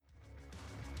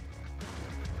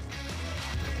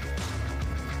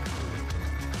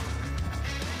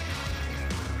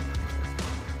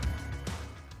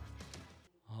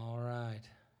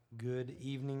Good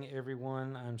evening,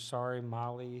 everyone. I'm sorry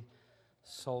Molly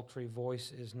sultry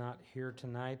voice is not here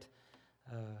tonight.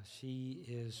 She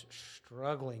is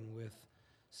struggling with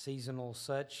seasonal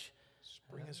such.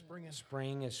 Spring is springing.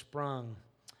 Spring is sprung.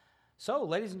 So,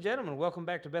 ladies and gentlemen, welcome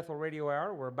back to Bethel Radio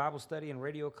Hour, where Bible study and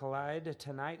radio collide.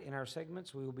 Tonight in our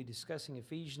segments, we will be discussing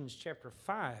Ephesians chapter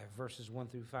 5, verses 1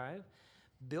 through 5,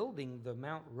 building the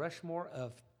Mount Rushmore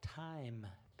of time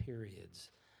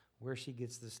periods, where she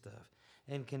gets this stuff,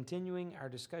 and continuing our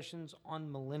discussions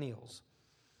on millennials.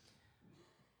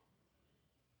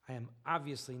 I am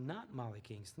obviously not Molly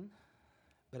Kingston,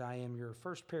 but I am your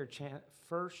first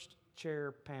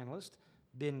chair panelist,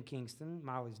 Ben Kingston,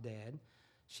 Molly's dad.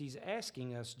 She's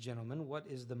asking us, gentlemen, what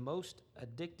is the most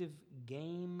addictive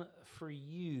game for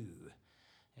you?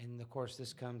 And, of course,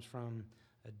 this comes from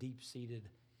a deep-seated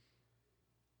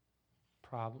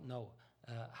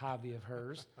hobby of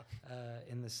hers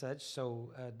in the such.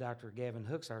 So, Dr. Gavin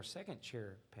Hooks, our second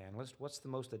chair panelist, what's the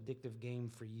most addictive game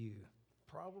for you?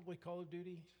 Probably Call of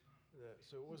Duty.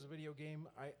 So it was a video game.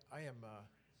 I am a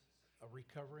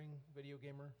recovering video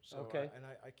gamer. So Okay.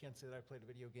 I can't say that I played a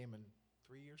video game in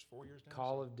 4 years now.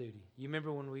 Call of Duty. You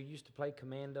remember when we used to play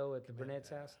Commando at the Burnett's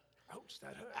house? Ouch,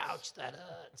 that hurts. Ouch, that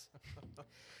hurts.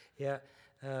 Yeah.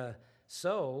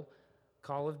 So,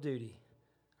 Call of Duty.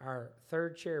 Our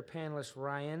third chair panelist,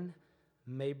 Ryan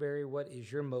Mayberry, what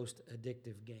is your most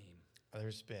addictive game?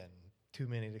 There's been too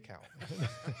many to count.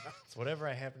 It's whatever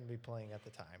I happen to be playing at the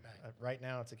time. Right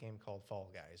now, it's a game called Fall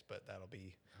Guys, but that'll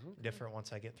be different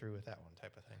once I get through with that one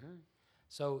type of thing. Right.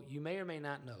 So you may or may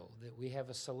not know that we have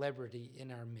a celebrity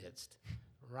in our midst.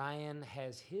 Ryan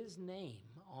has his name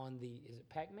on the, is it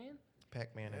Pac-Man?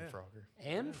 Pac-Man and Frogger.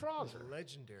 And It's Frogger.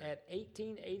 legendary. At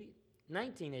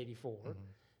 1984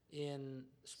 in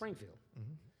Springfield.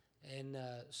 And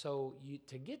so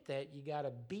to get that, you got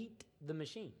to beat the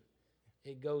machine.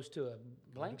 It goes to a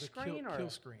blank screen or kill a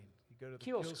screen. You go to the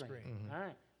kill kill screen. screen. All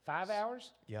right. 5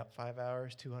 hours? Yep, 5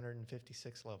 hours,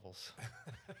 256 levels.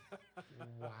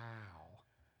 Wow.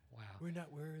 We're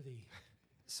not worthy.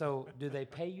 So do they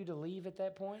pay you to leave at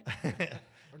that point? Or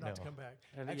not to No. come back.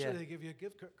 And Actually, yeah. they give you a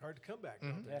gift card to come back.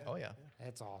 Don't they? Yeah. Oh, yeah.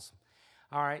 That's awesome.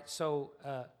 All right. So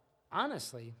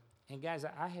honestly, and guys,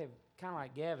 I have kind of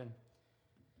like Gavin,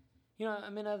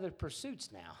 I'm in other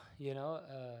pursuits now.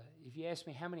 If you ask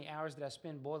me how many hours did I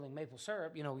spend boiling maple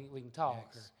syrup, we can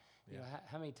talk. Yes. Or,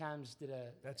 how many times did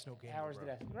I? That's no game, Hours bro.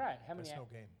 did I? Right. How many? That's no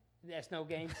game. That's no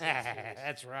game.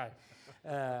 That's right.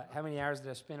 How many hours did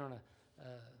I spend on a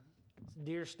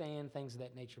deer stand, things of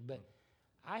that nature? But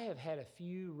I have had a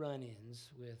few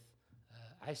run-ins with.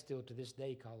 I still to this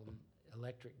day call them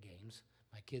electric games.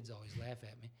 My kids always laugh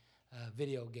at me.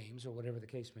 Video games or whatever the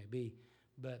case may be,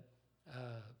 but.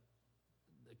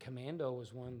 Commando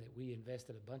was one that we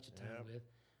invested a bunch of time with.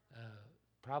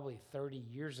 Probably 30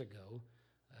 years ago,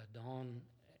 Dawn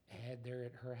had there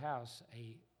at her house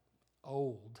a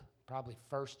old, probably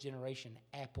first generation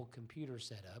Apple computer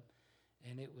set up,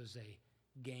 and it was a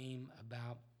game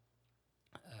about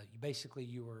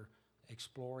you were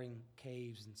exploring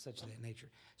caves and such of that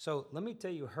nature. So let me tell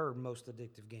you her most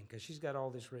addictive game, because she's got all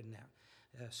this written out.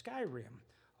 Skyrim.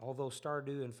 Although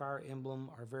Stardew and Fire Emblem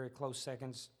are very close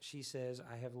seconds, she says,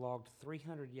 I have logged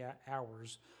 300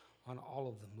 hours on all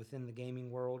of them. Within the gaming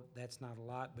world, that's not a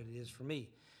lot, but it is for me.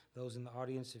 Those in the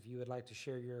audience, if you would like to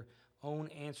share your own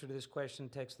answer to this question,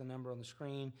 text the number on the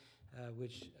screen,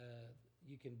 which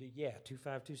you can do,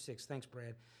 2526. Thanks,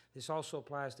 Brad. This also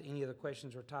applies to any other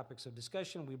questions or topics of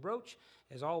discussion we broach.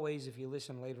 As always, if you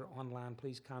listen later online,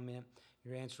 please comment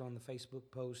your answer on the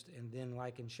Facebook post and then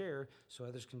like and share so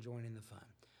others can join in the fun.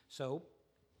 So,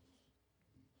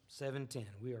 7:10,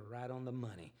 we are right on the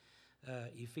money.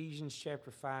 Ephesians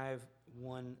chapter 5,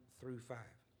 1 through 5.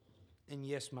 And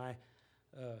yes, my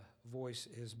voice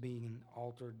is being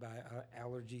altered by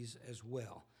allergies as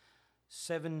well.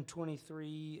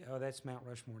 7:23, that's Mount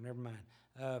Rushmore, never mind.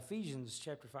 Ephesians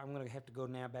chapter 5, I'm going to have to go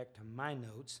now back to my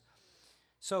notes.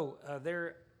 So,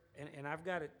 and I've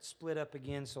got it split up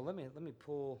again, so let me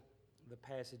pull the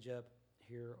passage up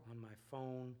here on my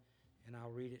phone. And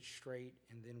I'll read it straight,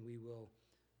 and then we will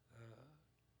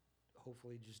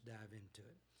hopefully just dive into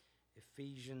it.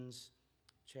 Ephesians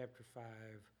chapter 5,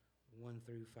 1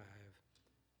 through 5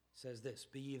 says this,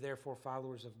 Be ye therefore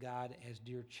followers of God as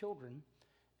dear children,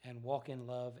 and walk in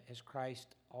love as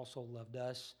Christ also loved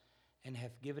us, and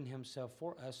hath given himself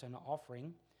for us an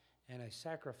offering and a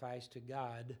sacrifice to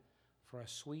God for a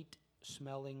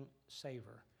sweet-smelling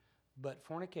savor. But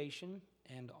fornication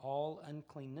and all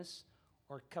uncleanness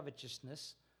or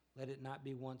covetousness, let it not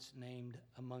be once named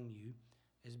among you,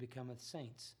 as becometh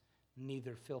saints,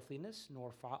 neither filthiness,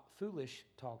 nor foolish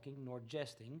talking, nor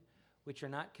jesting, which are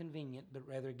not convenient, but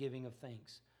rather giving of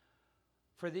thanks.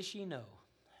 For this ye know,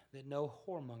 that no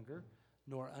whoremonger,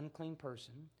 nor unclean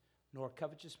person, nor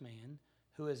covetous man,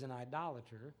 who is an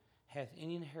idolater, hath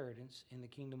any inheritance in the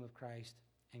kingdom of Christ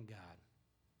and God.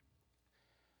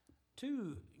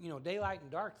 Two, daylight and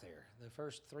dark there. The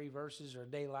first 3 verses are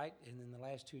daylight, and then the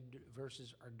last 2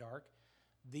 verses are dark.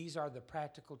 These are the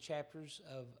practical chapters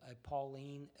of a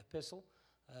Pauline epistle.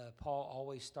 Paul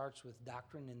always starts with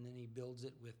doctrine, and then he builds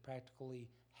it with practically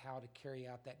how to carry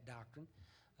out that doctrine.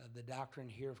 The doctrine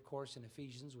here, of course, in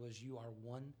Ephesians was you are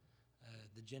one.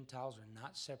 The Gentiles are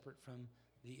not separate from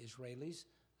the Israelis.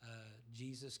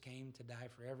 Jesus came to die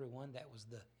for everyone. That was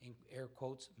the, in air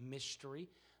quotes, mystery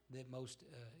that most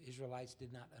Israelites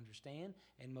did not understand,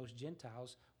 and most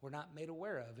Gentiles were not made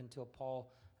aware of until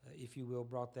Paul, if you will,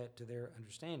 brought that to their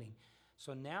understanding.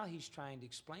 So now he's trying to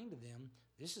explain to them,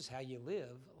 this is how you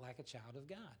live like a child of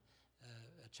God.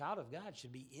 A child of God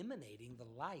should be emanating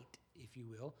the light, if you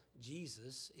will.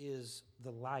 Jesus is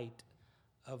the light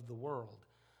of the world.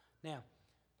 Now,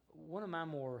 one of my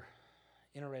more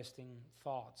interesting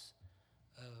thoughts,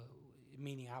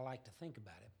 meaning I like to think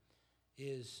about it,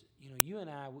 is, you and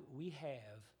I, we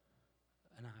have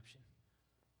an option.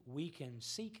 We can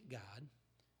seek God,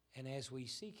 and as we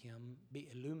seek Him, be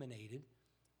illuminated.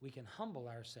 We can humble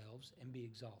ourselves and be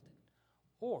exalted.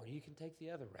 Or you can take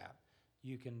the other route.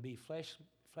 You can be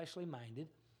fleshly minded,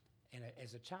 and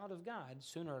as a child of God,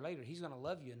 sooner or later, He's going to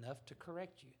love you enough to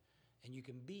correct you. And you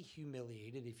can be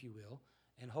humiliated, if you will,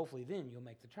 and hopefully then you'll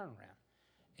make the turnaround.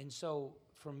 And so,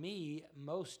 for me,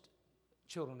 most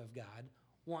children of God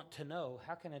want to know,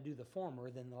 how can I do the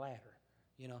former than the latter?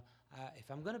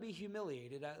 If I'm going to be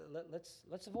humiliated,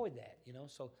 let's avoid that.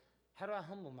 So how do I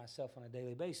humble myself on a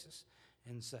daily basis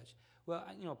and such? Well,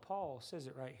 Paul says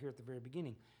it right here at the very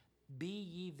beginning. Be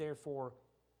ye therefore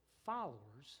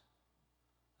followers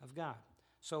of God.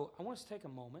 So I want us to take a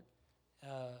moment,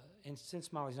 and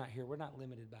since Molly's not here, we're not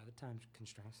limited by the time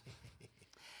constraints.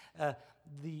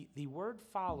 The word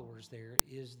followers there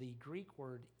is the Greek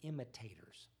word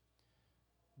imitators.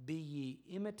 Be ye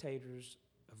imitators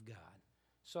of God.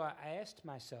 So I asked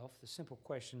myself the simple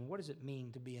question, what does it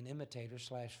mean to be an imitator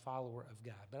 / follower of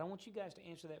God? But I want you guys to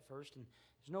answer that first, and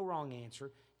there's no wrong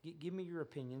answer. Give me your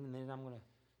opinion, and then I'm going to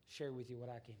share with you what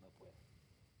I came up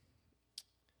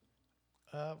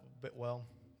with.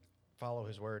 Follow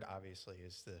His word obviously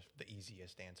is the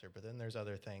easiest answer. But then there's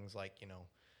other things like,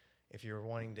 if you're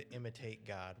wanting to imitate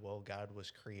God, well, God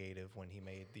was creative when He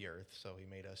made the earth, so He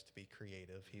made us to be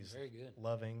creative. He's very good.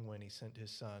 Loving when He sent His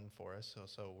Son for us,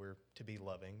 so we're to be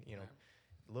loving. Right.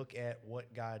 Look at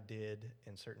what God did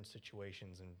in certain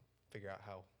situations and figure out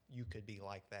how you could be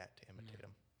like that to imitate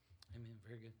Him. Amen.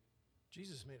 Very good.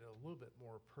 Jesus made it a little bit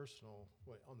more personal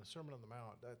on the Sermon on the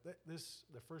Mount.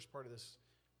 The first part of this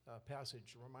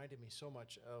passage reminded me so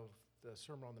much of the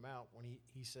Sermon on the Mount when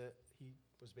he said, he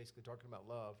was basically talking about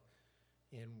love,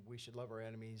 and we should love our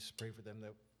enemies, pray for them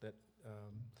that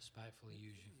Despitefully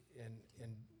use you.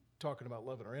 and talking about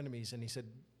loving our enemies, and he said,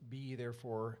 be ye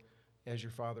therefore as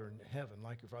your Father in heaven,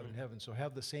 like your Father in heaven. So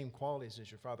have the same qualities as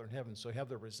your Father in heaven. So have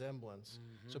the resemblance,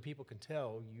 so people can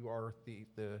tell you are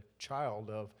the child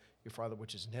of your Father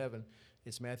which is in heaven.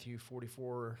 It's Matthew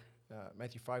 5:44.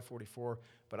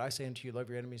 But I say unto you, love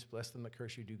your enemies, bless them that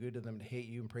curse you, do good to them that hate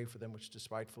you, and pray for them which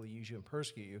despitefully use you and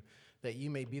persecute you, that you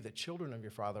may be the children of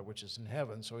your Father which is in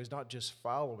heaven. So He's not just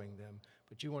following them,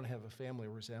 but you want to have a family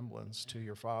resemblance to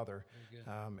your Father.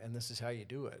 And this is how you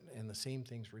do it. And the same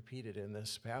thing's repeated in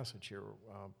this passage here.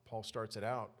 Paul starts it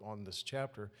out on this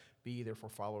chapter, be ye therefore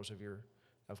followers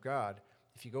of God.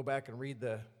 If you go back and read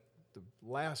the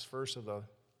last verse of the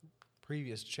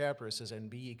previous chapter, it says, and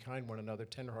be ye kind one another,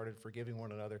 tenderhearted, forgiving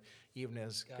one another, even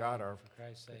as God our, for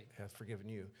Christ's sake, hath forgiven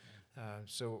you.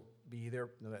 So be ye there,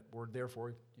 that word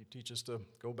therefore, you teach us to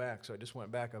go back. So I just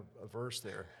went back a verse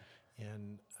there,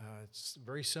 and it's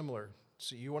very similar.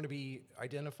 So you want to be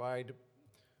identified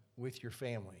with your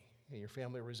family, and your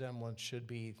family resemblance should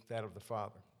be that of the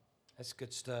Father. That's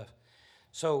good stuff.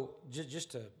 So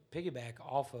just to piggyback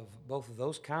off of both of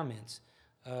those comments,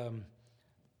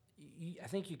 I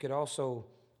think you could also,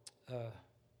 and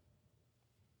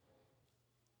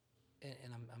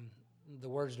the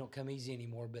words don't come easy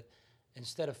anymore, but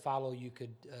instead of follow, you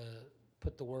could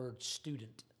put the word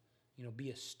student.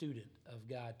 Be a student of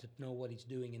God, to know what He's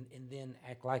doing and then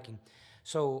act like Him.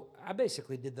 So I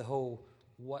basically did the whole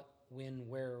what, when,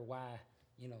 where, why,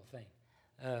 thing.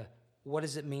 What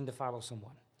does it mean to follow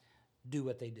someone? Do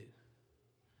what they do.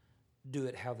 Do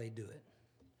it how they do it.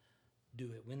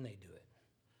 Do it when they do it.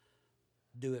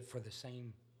 Do it for the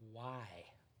same why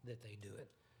that they do it.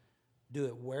 Do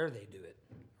it where they do it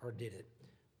or did it.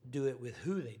 do it with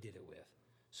who they did it with.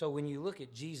 So when you look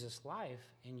at Jesus' life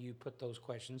and you put those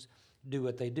questions, do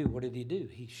what they do. What did he do?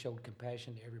 He showed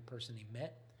compassion to every person he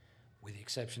met, with the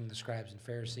exception of the scribes and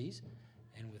Pharisees.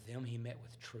 And with them, he met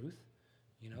with truth,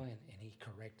 and he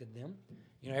corrected them.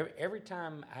 Every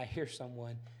time I hear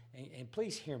someone, and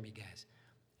please hear me, guys,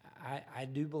 I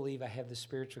do believe I have the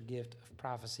spiritual gift of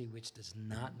prophecy, which does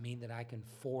not mean that I can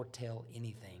foretell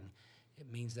anything.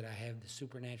 It means that I have the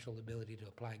supernatural ability to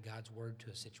apply God's word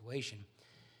to a situation.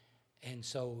 And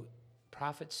so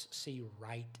prophets see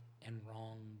right and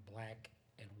wrong, black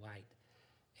and white.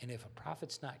 And if a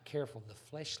prophet's not careful, the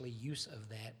fleshly use of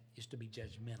that is to be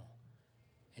judgmental.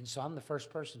 And so I'm the first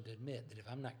person to admit that if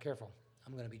I'm not careful,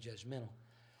 I'm going to be judgmental.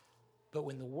 But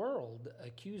when the world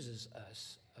accuses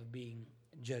us of being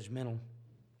judgmental,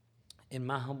 in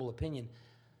my humble opinion,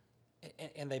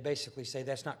 and they basically say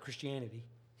that's not Christianity,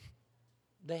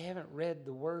 they haven't read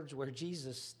the words where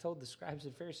Jesus told the scribes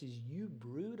and Pharisees, you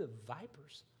brood of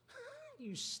vipers,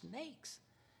 you snakes.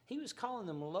 He was calling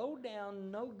them low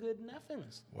down, no good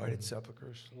nothings. Whited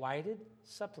sepulchres. Whited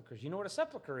sepulchres. You know what a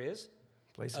sepulcher is?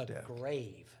 Place of death. A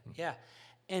grave. Yeah.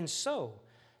 And so,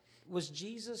 was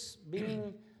Jesus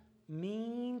being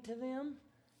mean to them?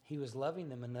 He was loving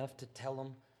them enough to tell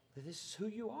them that this is who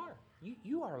you are.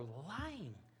 You are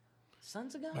lying.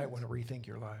 Sons of God. Might want to rethink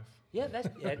your life. Yeah,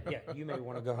 you may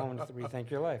want to go home and rethink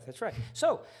your life. That's right.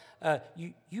 So,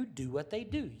 you do what they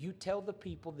do. You tell the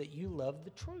people that you love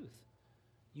the truth.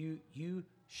 You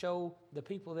show the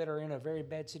people that are in a very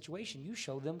bad situation, you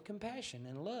show them compassion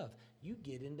and love. You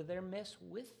get into their mess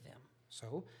with them.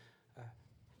 So,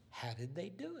 how did they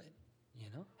do it?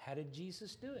 How did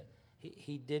Jesus do it?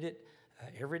 He did it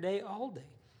every day, all day.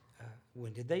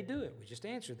 When did they do it? We just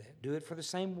answered that. Do it for the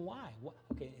same why.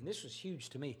 Okay, and this was huge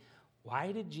to me.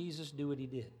 Why did Jesus do what he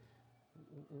did?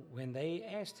 When they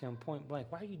asked him point blank,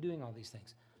 why are you doing all these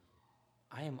things?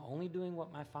 I am only doing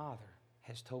what my Father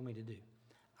has told me to do.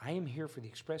 I am here for the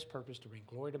express purpose to bring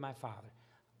glory to my Father.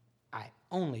 I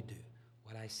only do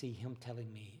what I see him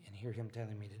telling me and hear him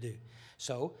telling me to do.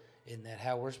 So, isn't that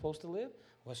how we're supposed to live?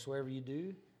 Whatsoever you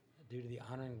do to the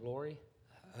honor and glory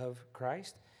of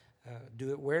Christ.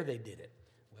 Do it where they did it.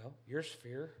 Well, your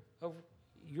sphere of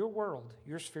your world,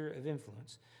 your sphere of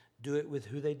influence. Do it with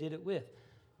who they did it with.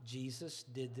 Jesus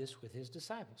did this with his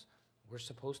disciples. We're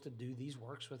supposed to do these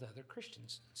works with other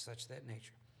Christians, such that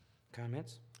nature.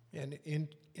 Comments? An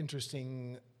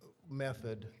interesting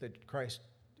method that Christ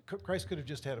could have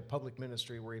just had a public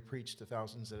ministry where he preached to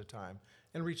thousands at a time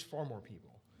and reached far more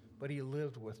people. But he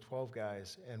lived with 12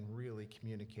 guys and really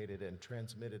communicated and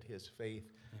transmitted his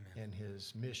faith Amen. And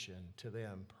his mission to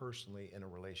them personally in a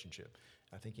relationship.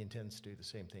 I think he intends to do the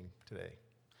same thing today.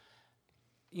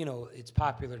 It's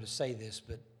popular to say this,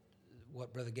 but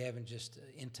what Brother Gavin just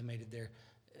intimated there,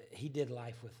 he did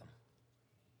life with them.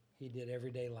 He did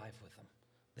everyday life with them.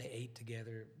 They ate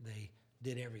together. They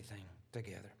did everything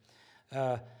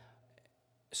together.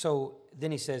 So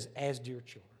then he says, as dear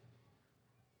children.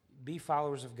 Be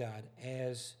followers of God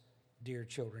as dear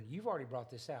children. You've already brought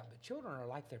this out, but children are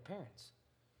like their parents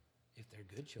if they're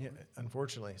good children. Yeah,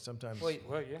 unfortunately, sometimes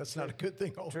that's true. Not a good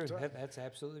thing all True. the time. That's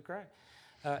absolutely correct.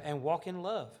 And walk in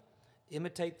love.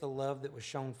 Imitate the love that was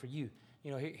shown for you.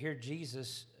 Here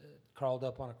Jesus crawled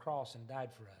up on a cross and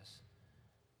died for us.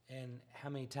 And how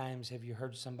many times have you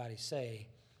heard somebody say,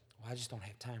 well, I just don't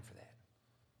have time for that?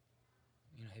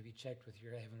 Have you checked with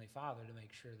your Heavenly Father to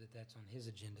make sure that that's on his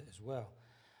agenda as well?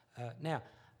 Now,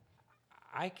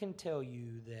 I can tell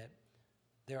you that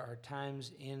there are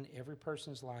times in every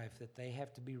person's life that they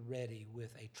have to be ready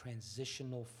with a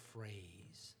transitional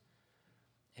phrase.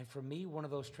 And for me, one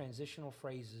of those transitional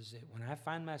phrases, that when I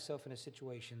find myself in a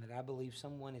situation that I believe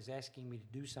someone is asking me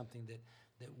to do something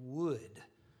that would,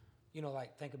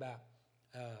 like think about,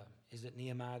 is it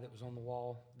Nehemiah that was on the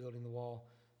wall, building the wall,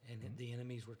 and the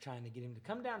enemies were trying to get him to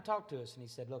come down and talk to us, and he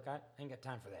said, look, I ain't got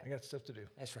time for that. I got stuff to do.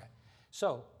 That's right.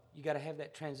 So you got to have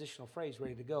that transitional phrase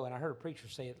ready to go. And I heard a preacher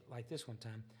say it like this one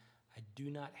time, I do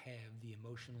not have the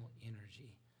emotional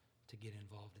energy to get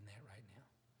involved in that right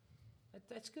now.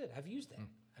 That's good. I've used that.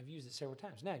 I've used it several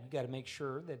times. Now, you got to make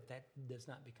sure that does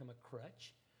not become a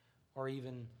crutch or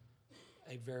even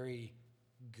a very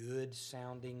good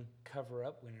sounding cover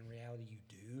up when in reality you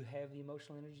do have the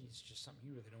emotional energy. It's just something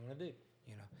you really don't want to do,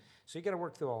 So you got to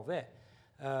work through all that.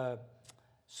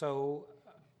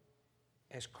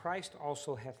 As Christ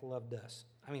also hath loved us.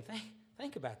 I mean,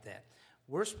 think about that.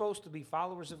 We're supposed to be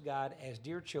followers of God as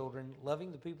dear children,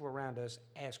 loving the people around us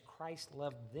as Christ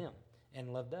loved them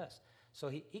and loved us. So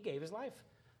he gave his life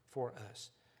for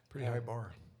us. Pretty high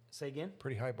bar. Say again?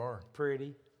 Pretty high bar.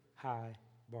 Pretty high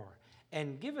bar.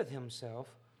 And giveth himself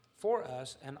for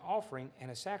us an offering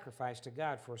and a sacrifice to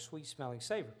God for a sweet-smelling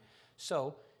savor.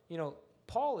 So,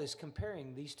 Paul is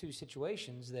comparing these two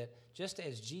situations, that just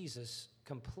as Jesus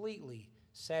completely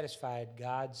satisfied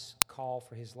God's call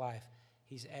for his life,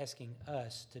 he's asking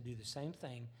us to do the same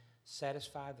thing,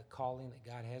 satisfy the calling that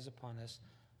God has upon us,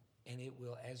 and it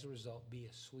will, as a result, be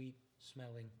a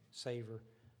sweet-smelling savor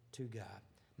to God.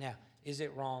 Now, is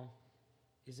it wrong?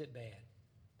 Is it bad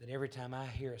that every time I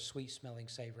hear a sweet-smelling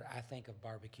savor, I think of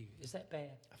barbecue? Is that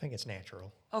bad? I think it's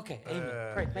natural. Okay,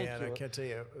 amen. Pray, thank Man, you. I can't tell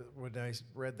you, when I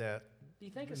read that, Do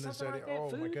you think it's in the something like that, oh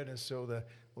food? my goodness, so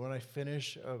when I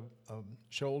finish a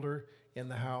shoulder in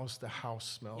the house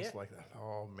smells like that.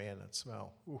 Oh man, that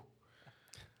smell. Ooh.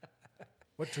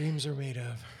 What dreams are made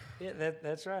of. Yeah,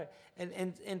 that's right.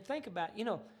 And think about,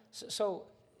 so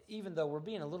even though we're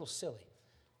being a little silly,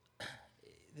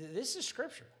 this is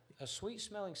Scripture, a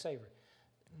sweet-smelling savor.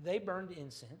 They burned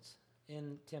incense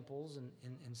in temples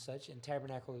and such, in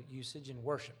tabernacle usage and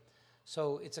worship.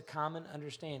 So it's a common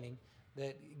understanding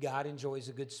that God enjoys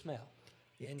a good smell.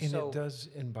 And it does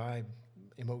imbibe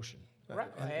emotion. Right,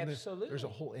 And absolutely. There's a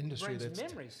whole industry Brings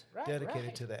that's memories.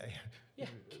 dedicated to that. Yeah.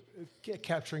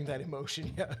 Capturing that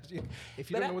emotion. Yeah. If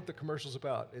you But don't know what the commercial's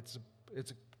about, it's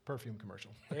a perfume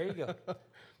commercial. There you go.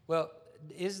 Well,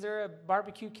 is there a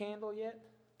barbecue candle yet?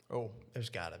 Oh, there's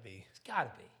got to be. It's got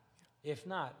to be. If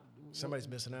not, Somebody's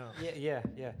missing out. Yeah.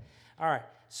 All right.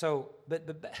 So,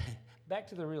 but back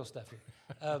to the real stuff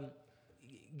here.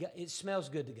 It smells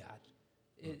good to God.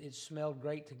 It smelled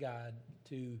great to God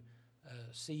to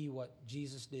see what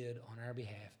Jesus did on our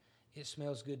behalf. It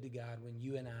smells good to God when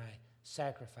you and I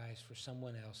sacrifice for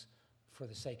someone else for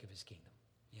the sake of his kingdom,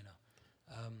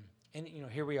 And,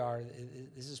 here we are.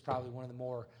 This is probably one of the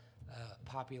more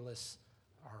popular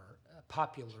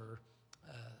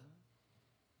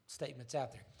statements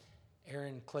out there.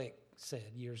 Aaron Click said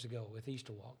years ago with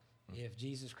Easter Walk, if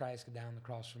Jesus Christ could die on the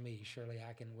cross for me, surely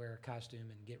I can wear a costume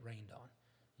and get rained on,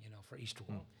 for Easter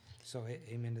Walk. So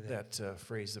amen to that. That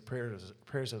phrase, the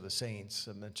prayers of the saints,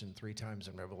 mentioned 3 times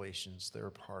in Revelations.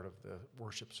 They're part of the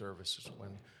worship services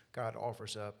when God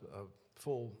offers up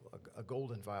a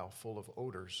golden vial full of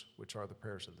odors, which are the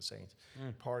prayers of the saints,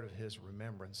 part of his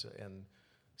remembrance and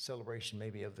celebration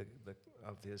maybe of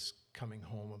his coming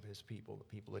home of his people, the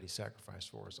people that he sacrificed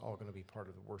for, is all going to be part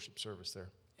of the worship service there.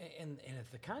 And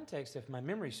if the context, if my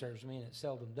memory serves me, and it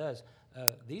seldom does,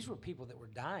 these were people that were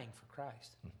dying for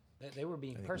Christ. They were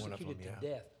being persecuted to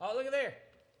death. Oh, look at there.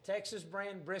 Texas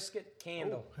brand brisket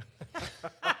candle.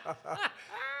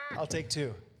 I'll take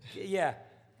 2. Yeah,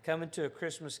 coming to a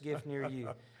Christmas gift near you.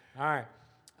 All right.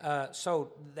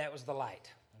 So that was the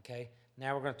light, okay?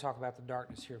 Now we're going to talk about the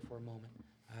darkness here for a moment.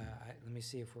 Let me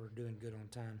see if we're doing good on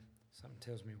time. Something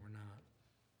tells me we're not.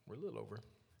 We're a little over.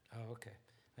 Oh, okay.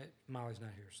 Molly's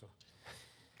not here, so.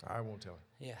 I won't tell her.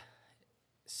 Yeah.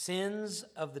 Sins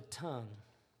of the tongue.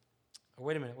 Oh,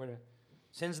 wait a minute.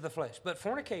 Sins of the flesh. But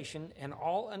fornication and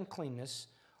all uncleanness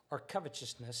or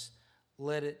covetousness,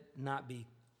 let it not be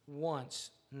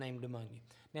once named among you.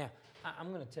 Now,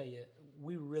 I'm going to tell you,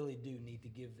 we really do need to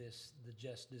give this the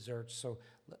just desserts. So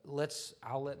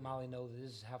I'll let Molly know that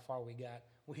this is how far we got.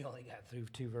 We only got through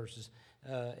 2 verses.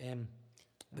 And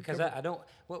because I don't,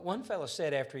 what one fellow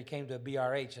said after he came to a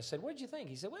BRH, I said, what'd you think?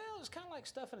 He said, well, it's kind of like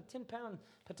stuffing a 10-pound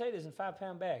potatoes in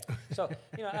 5-pound bag. So,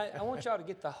 I want y'all to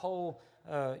get the whole,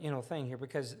 thing here,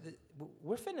 because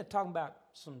we're finna talk about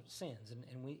some sins,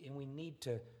 and we need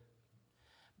to,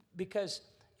 because,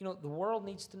 the world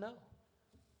needs to know.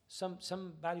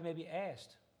 Somebody may be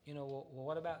asked, well,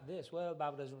 what about this? Well, the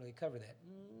Bible doesn't really cover that.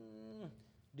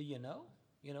 Do you know?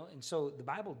 And so the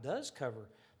Bible does cover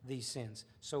these sins.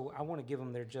 So I want to give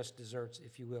them their just desserts,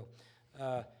 if you will.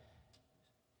 Let's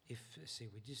see,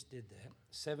 we just did that.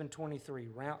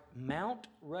 7:23, Mount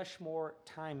Rushmore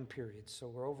time periods. So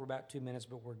we're over about 2 minutes,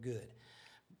 but we're good.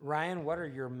 Ryan, what are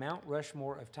your Mount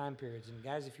Rushmore of time periods? And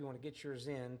guys, if you want to get yours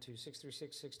in to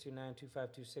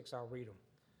 636-629-2526, I'll read them.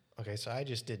 Okay, so I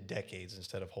just did decades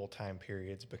instead of whole time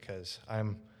periods because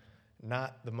I'm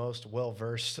not the most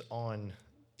well-versed on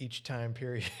each time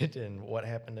period and what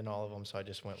happened in all of them, so I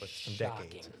just went with some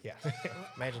decades. Yeah,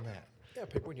 imagine that. Yeah,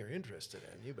 pick one you're interested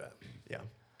in, you bet. Yeah.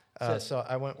 So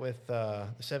I went with the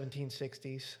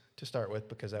 1760s to start with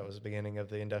because that was the beginning of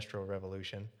the Industrial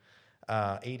Revolution.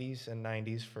 80s and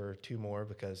 90s for 2 more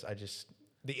because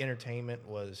the entertainment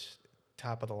was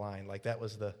top of the line. Like that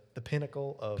was the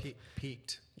pinnacle of...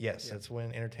 Peaked. Yes, that's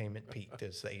when entertainment peaked,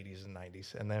 is the 80s and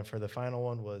 90s. And then for the final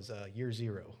one was year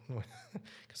 0.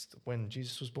 Because when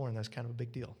Jesus was born, that's kind of a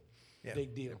big deal. Yeah.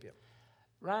 Big deal. Yep.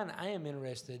 Ryan, I am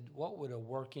interested, what would a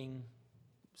working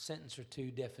sentence or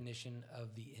 2 definition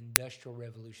of the Industrial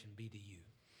Revolution be to you?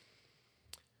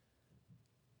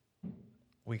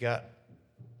 we got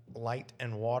light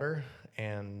and water,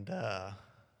 and I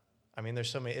mean, there's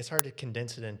so many. It's hard to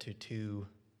condense it into 2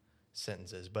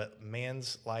 sentences, but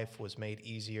man's life was made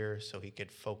easier so he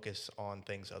could focus on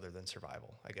things other than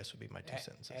survival, I guess would be my 2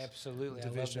 sentences. Absolutely,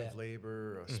 Division I love of that.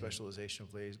 labor, specialization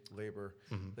of labor,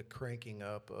 the cranking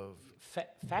up of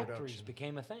Factories production.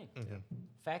 became a thing.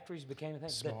 Factories became a thing.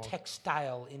 Small- The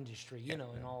textile industry, you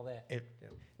know, and all that. It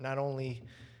not only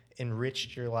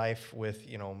enriched your life with,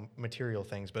 material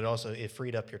things, but also it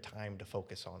freed up your time to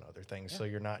focus on other things. So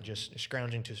you're not just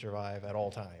scrounging to survive at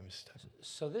all times.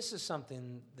 So this is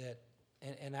something that,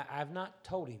 and I've not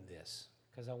told him this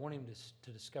because I want him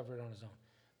to discover it on his own.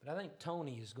 But I think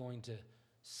Tony is going to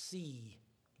see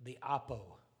the oppo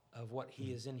of what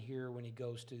he is in here when he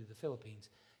goes to the Philippines,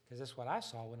 because that's what I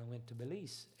saw when I went to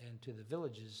Belize and to the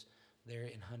villages there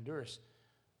in Honduras.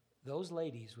 Those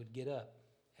ladies would get up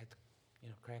at the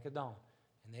crack of dawn,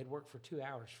 and they'd work for 2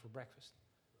 hours for breakfast.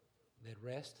 They'd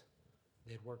rest.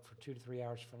 They'd work for 2 to 3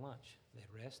 hours for lunch.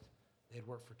 They'd rest. They'd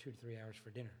work for 2 to 3 hours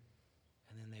for dinner.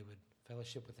 And then they would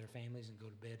fellowship with their families and go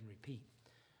to bed and repeat.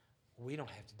 We don't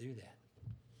have to do that.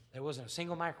 There wasn't a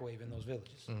single microwave in those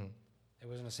villages. There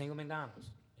wasn't a single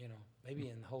McDonald's, maybe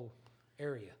in the whole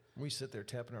area. We sit there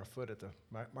tapping our foot at the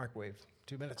microwave.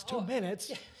 2 minutes. Oh, 2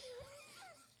 minutes. yeah.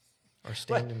 Or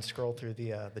stand and scroll through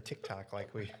the TikTok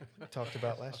like we talked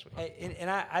about last week.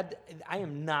 And I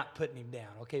am not putting him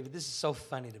down, okay? But this is so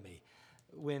funny to me.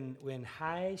 When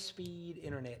high-speed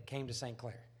internet came to St.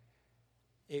 Clair,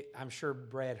 I'm sure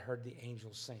Brad heard the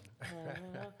angels sing.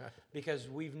 Because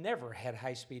we've never had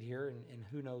high-speed here, and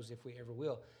who knows if we ever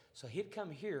will. So he'd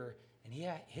come here, and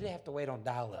he'd have to wait on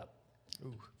dial-up.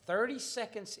 30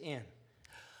 seconds in.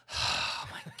 Oh,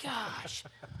 my gosh.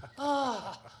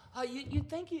 You'd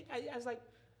think, I was like,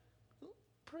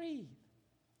 breathe.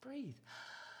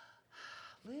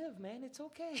 Live, man, it's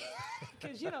okay.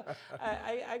 Because,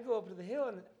 I go up to the hill,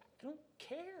 and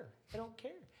I don't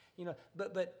care.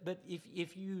 But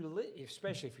if you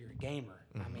especially if you're a gamer,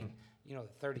 I mean, the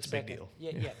 30 It's a big second. deal.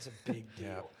 Yeah, it's a big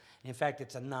deal. In fact,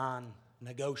 it's a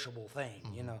non-negotiable thing,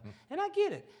 And I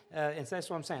get it. And so that's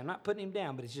what I'm saying. I'm not putting him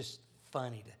down, but it's just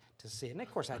funny to see it. And, of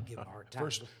course, I'd give him a hard time.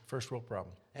 First world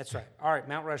problem. That's right. All right,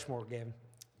 Mount Rushmore, Gavin.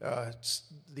 It's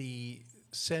the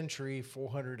century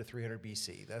 400 to 300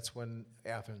 BC. That's when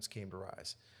Athens came to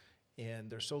rise.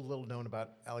 And there's so little known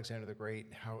about Alexander the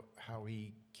Great, how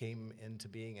he came into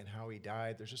being and how he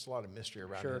died. There's just a lot of mystery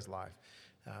around his life.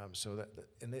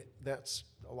 That's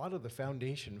a lot of the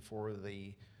foundation for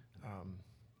the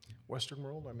Western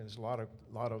world. I mean, there's a lot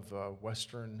of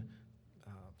Western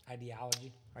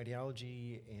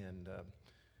ideology and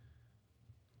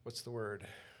what's the word?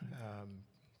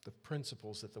 The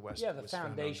principles that the West the was founded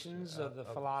on, foundations of the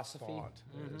philosophy. Thought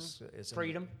is in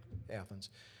Freedom. Athens.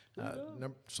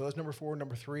 So that's number 4.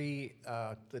 Number 3,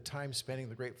 the time spanning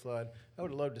the Great Flood. I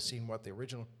would have loved to see what the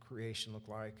original creation looked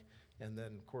like. And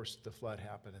then, of course, the flood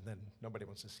happened, and then nobody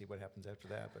wants to see what happens after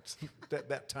that, but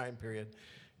that time period.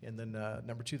 And then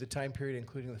number 2, the time period,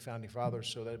 including the Founding Fathers,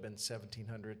 so that had been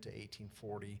 1700 to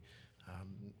 1840,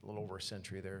 a little over a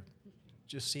century there.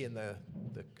 Just seeing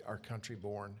our country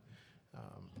born,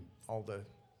 all the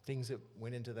things that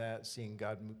went into that, seeing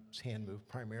God's hand move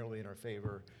primarily in our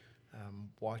favor,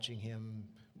 watching him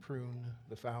prune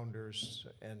the founders,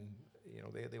 and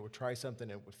they would try something,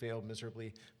 it would fail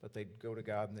miserably, but they'd go to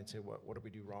God and they'd say, what did we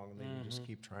do wrong? And they would just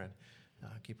keep trying,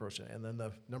 keep approaching it. And then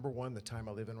the number 1, the time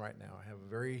I live in right now, I have a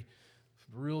very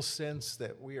real sense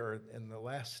that we are in the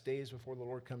last days before the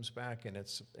Lord comes back, and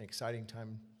it's an exciting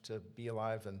time to be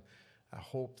alive, and I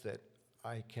hope that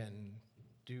I can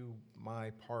do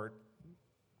my part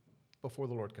before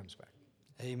the Lord comes back.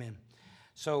 Amen.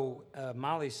 So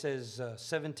Molly says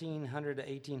 1700 to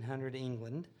 1800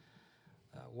 England,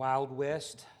 Wild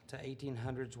West to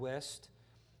 1800s West,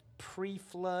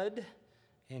 pre-flood,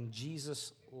 and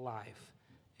Jesus' life.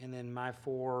 And then my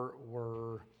 4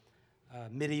 were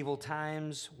medieval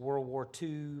times, World War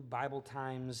II, Bible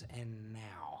times, and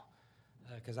now.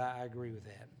 Because I agree with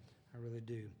that. I really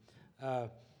do.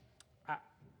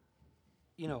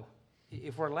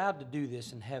 If we're allowed to do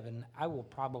this in heaven, I will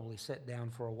probably sit down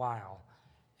for a while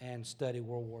and study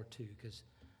World War II, because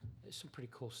there's some pretty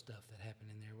cool stuff that happened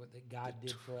in there, what that God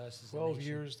did for us as a 12 nation.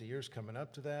 years, the years coming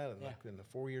up to that, and Yeah. like in the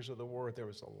 4 years of the war, there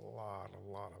was a lot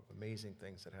of amazing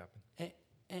things that happened.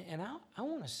 And I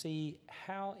want to see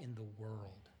how in the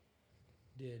world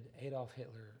did Adolf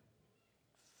Hitler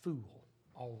fool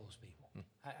all those people.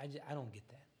 I don't get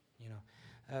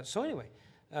that, So anyway,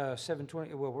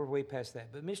 720, well, we're way past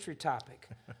that. But mystery topic.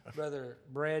 Brother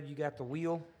Brad, you got the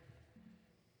wheel?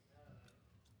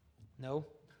 No?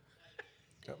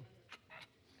 Yep.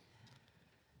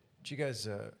 But you guys,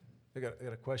 I got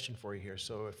a question for you here.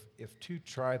 So if two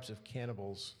tribes of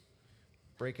cannibals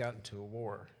break out into a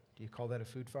war, do you call that a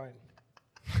food fight?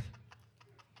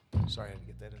 Sorry, I had to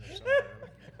get that in there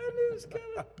somewhere. I knew it was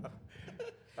coming.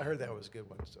 I heard that was a good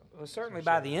one. So. Well, certainly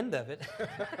by the end of it.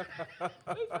 All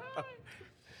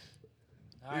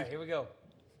right, here we go.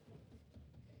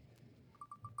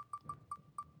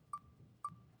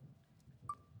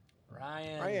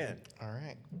 Ryan. All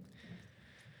right.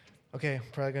 Okay, I'm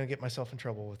probably going to get myself in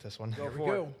trouble with this one. Here we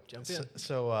go. Jump in.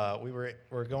 So we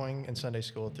were going in Sunday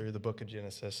school through the book of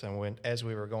Genesis, and as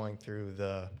we were going through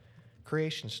the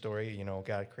creation story, you know,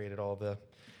 God created all the,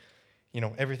 you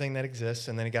know, everything that exists,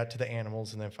 and then he got to the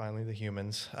animals, and then finally the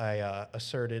humans. I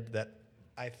asserted that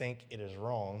I think it is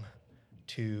wrong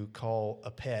to call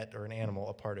a pet or an animal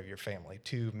a part of your family.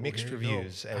 Two mixed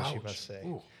reviews, as you must say.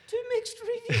 Ooh. Two mixed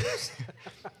reviews.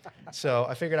 So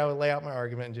I figured I would lay out my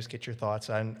argument and just get your thoughts.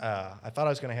 I thought I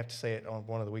was going to have to say it on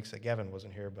one of the weeks that Gavin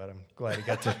wasn't here, but I'm glad he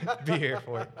got to be here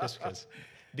for it, just because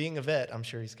being a vet, I'm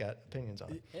sure he's got opinions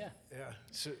on it. Yeah. Yeah.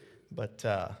 So, But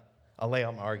I'll lay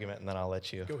out my argument, and then I'll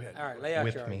let you go ahead. All right, lay out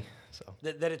with your me. argument. So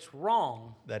That it's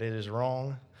wrong. that it is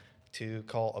wrong to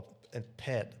call a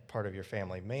pet part of your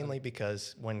family, mainly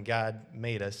because when God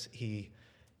made us, he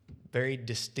very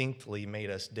distinctly made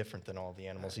us different than all the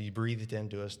animals. He breathed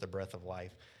into us the breath of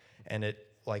life. And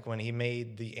it, like when he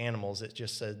made the animals, it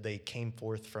just said they came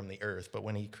forth from the earth. But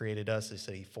when he created us, he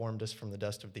said he formed us from the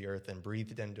dust of the earth and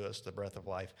breathed into us the breath of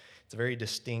life. It's a very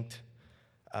distinct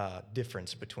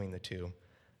difference between the two.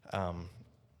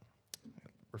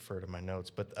 Refer to my notes,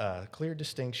 but clear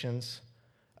distinctions.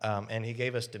 And he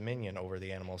gave us dominion over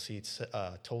the animals. He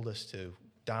told us to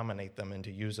dominate them and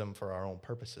to use them for our own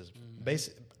purposes.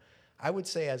 Mm-hmm. I would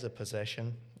say as a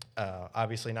possession,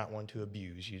 obviously not one to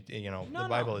abuse. You know, the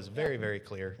Bible is very, very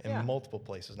clear in multiple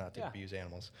places not to abuse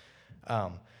animals.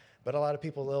 But a lot of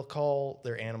people, they'll call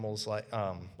their animals like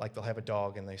they'll have a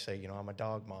dog and they say, you know, I'm a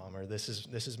dog mom, or this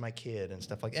is my kid and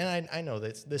stuff like that. And I know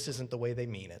that this isn't the way they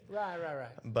mean it. Right.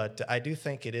 But I do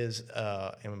think it is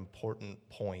an important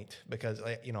point because,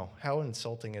 you know, how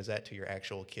insulting is that to your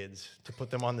actual kids to put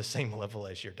them on the same level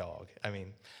as your dog? I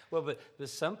mean. Well, but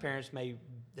some parents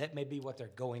that may be what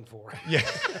they're going for. Yeah.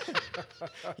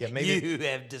 Yeah, maybe. You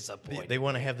have disappointed. They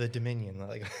want to have the dominion.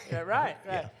 Like. Yeah, right.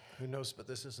 Yeah. Who knows? But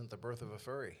this isn't the birth of a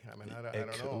furry. I mean, I don't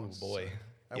know. Oh, boy.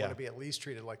 I want to be at least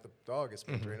treated like the dog has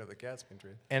been treated or the cat's been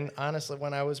treated. And honestly,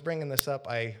 when I was bringing this up,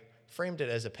 I framed it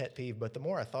as a pet peeve. But the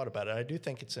more I thought about it, I do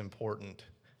think it's important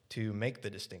to make the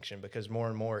distinction because more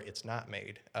and more it's not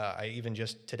made. I even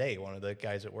just today, one of the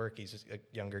guys at work, he's a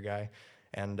younger guy,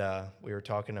 and we were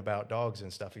talking about dogs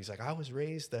and stuff. He's like, I was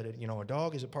raised that, a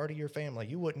dog is a part of your family.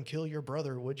 You wouldn't kill your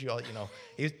brother, would you? You know,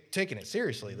 he's taking it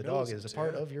seriously. The dog is a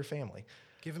part of your family.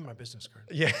 Give him my business card.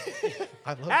 Yeah.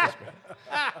 I love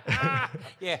this, man.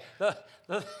 Yeah.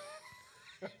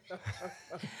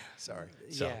 Sorry.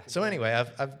 So anyway,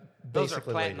 I've Those are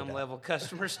basically laid it platinum out. level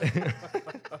customers.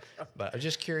 But I'm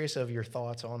just curious of your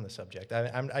thoughts on the subject.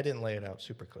 I didn't lay it out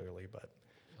super clearly, but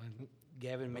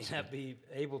Gavin may not be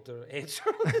able to answer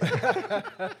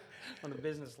on the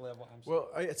business level. Well,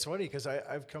 it's funny because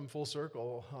I've come full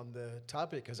circle on the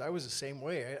topic because I was the same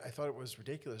way. I thought it was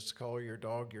ridiculous to call your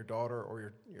dog your daughter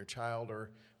or your child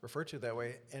or refer to it that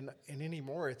way. And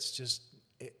anymore, it's just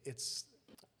it's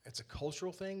a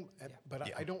cultural thing.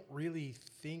 But I don't really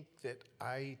think that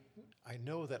I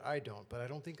know that I don't. But I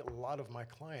don't think a lot of my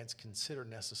clients consider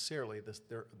necessarily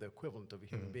the equivalent of a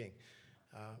human being.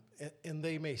 And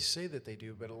they may say that they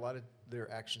do, but a lot of their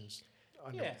actions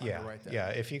underwrite that. Yeah,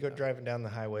 if you go driving down the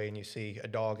highway and you see a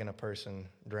dog and a person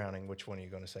drowning, which one are you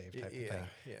going to save type of thing?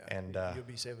 Yeah, and you'll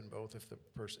be saving both if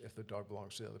the dog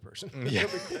belongs to the other person. Yeah.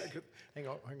 hang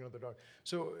on the dog.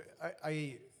 So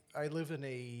I live in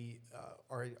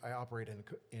or I operate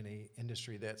in a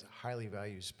industry that highly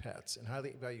values pets and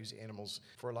highly values animals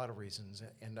for a lot of reasons,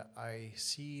 and I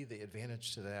see the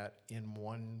advantage to that in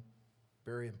one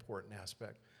very important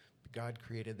aspect. God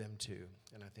created them too,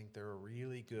 and I think they're a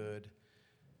really good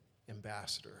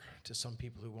ambassador to some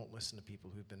people who won't listen to people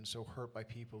who've been so hurt by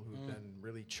people who've been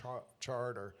really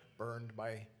charred or burned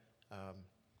by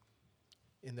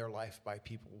in their life by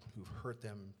people who've hurt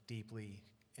them deeply,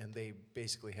 and they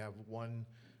basically have one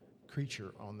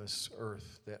creature on this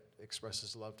earth that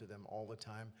expresses love to them all the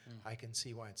time. I can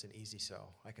see why it's an easy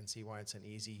sell. I can see why it's an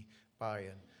easy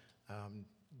buy-in.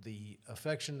 The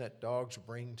affection that dogs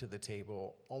bring to the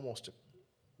table, almost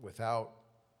without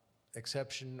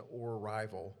exception or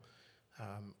rival,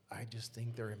 I just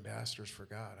think they're ambassadors for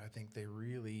God. I think they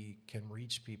really can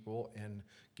reach people and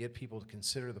get people to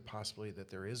consider the possibility that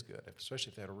there is good,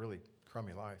 especially if they had a really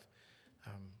crummy life.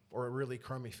 or a really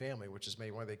crummy family, which is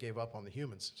maybe why they gave up on the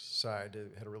human side,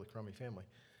 had a really crummy family.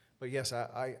 But yes,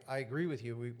 I agree with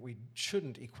you. We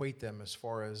shouldn't equate them as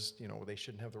far as, they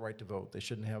shouldn't have the right to vote. They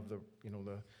shouldn't have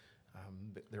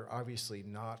they're obviously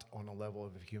not on a level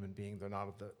of a human being. They're not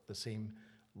of the same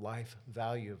life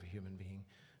value of a human being.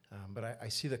 But I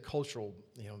see the cultural,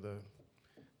 the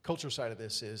cultural side of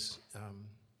this is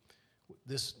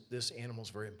this animal is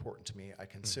very important to me. I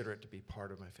consider it to be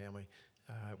part of my family.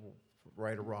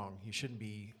 Right or wrong, you shouldn't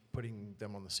be putting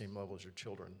them on the same level as your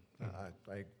children.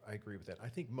 I agree with that. I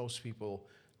think most people,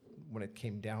 when it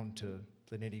came down to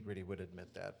the nitty-gritty, would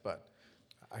admit that. But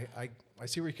I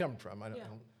see where you're coming from. I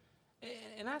don't.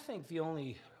 And I think the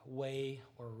only way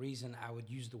or reason I would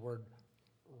use the word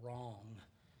wrong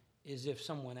is if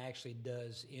someone actually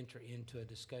does enter into a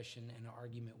discussion and an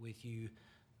argument with you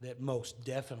that most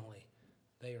definitely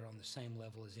they are on the same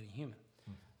level as any human.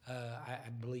 I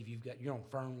believe you're on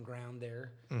firm ground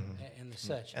there and the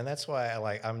such. And that's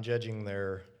why I'm judging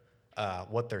their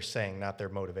what they're saying, not their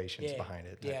motivations behind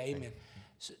it. Yeah, amen.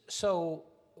 So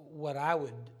what I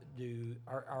would do,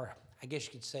 or I guess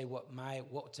you could say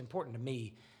what's important to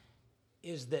me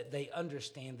is that they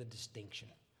understand the distinction.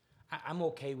 I'm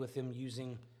okay with them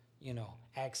using,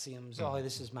 axioms. Oh,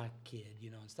 this is my kid,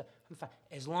 and stuff. I'm fine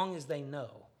as long as they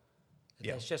know.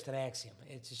 That's just an axiom.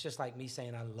 It's just like me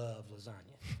saying I love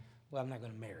lasagna. Well, I'm not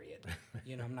going to marry it.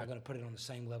 I'm not going to put it on the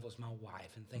same level as my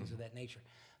wife and things of that nature.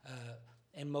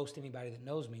 And most anybody that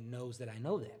knows me knows that I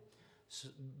know that. So,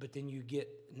 but then you get,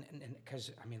 because,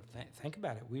 think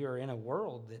about it. We are in a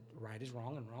world that right is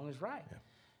wrong and wrong is right.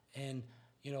 Yeah. And,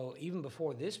 even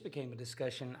before this became a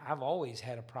discussion, I've always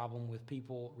had a problem with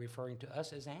people referring to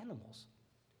us as animals.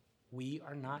 We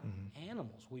are not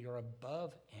animals. We are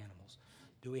above animals.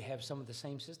 Do we have some of the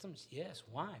same systems? Yes.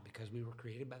 Why? Because we were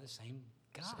created by the same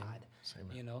God.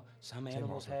 Same some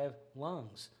animals have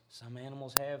lungs. Some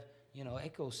animals have,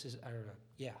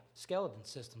 skeleton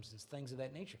systems and things of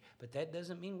that nature. But that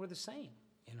doesn't mean we're the same.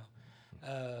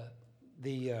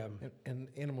 And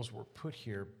animals were put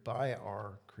here by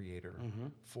our Creator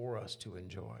for us to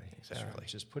enjoy. Exactly.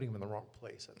 Just putting them in the wrong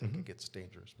place, I think it gets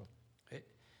dangerous.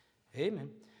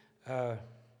 Amen. All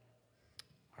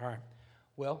right.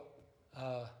 Well.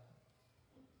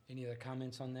 Any other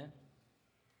comments on that?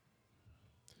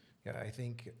 Yeah, I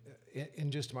think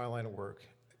in just my line of work,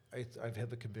 I've had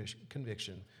the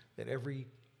conviction that every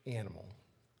animal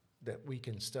that we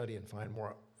can study and find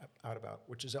more out about,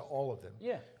 which is all of them,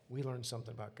 we learn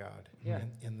something about God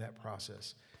in that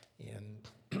process.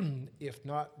 And if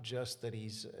not just that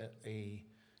He's a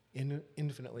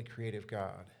infinitely creative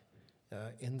God,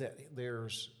 in that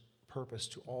there's purpose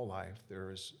to all life,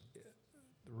 there's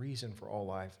reason for all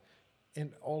life,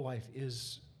 and all life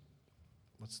is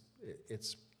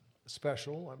it's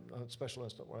special. Special.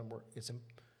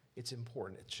 It's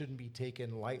important. It shouldn't be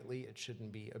taken lightly. It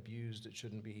shouldn't be abused. It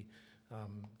shouldn't be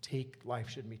life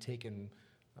shouldn't be taken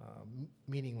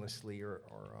meaninglessly or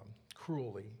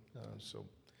cruelly. So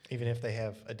even if they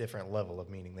have a different level of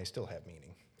meaning, they still have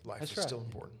meaning. Life is still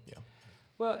important. Yeah.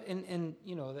 Well, and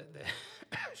that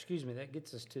excuse me, that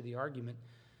gets us to the argument.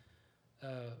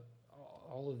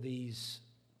 All of these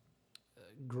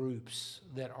groups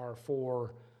that are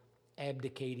for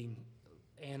abdicating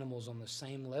animals on the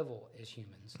same level as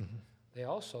humans, they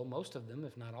also, most of them,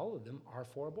 if not all of them, are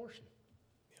for abortion.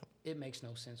 Yep. It makes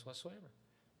no sense whatsoever.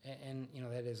 And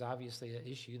that is obviously an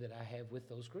issue that I have with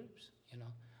those groups.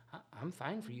 I'm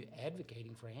fine for you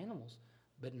advocating for animals,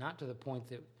 but not to the point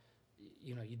that,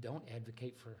 you don't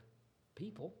advocate for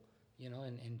people,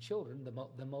 and children,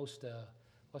 the most,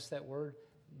 what's that word?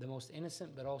 The most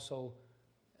innocent, but also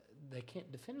they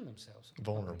can't defend themselves.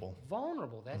 Vulnerable.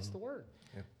 Vulnerable, that's the word.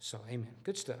 Yeah. So, amen.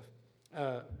 Good stuff.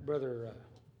 Brother,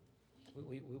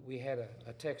 we had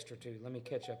a text or two. Let me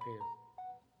catch up here.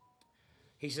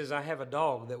 He says, I have a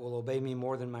dog that will obey me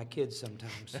more than my kids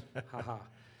sometimes. Ha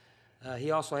ha.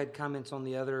 He also had comments on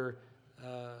the other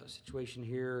situation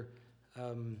here,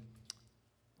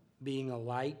 being a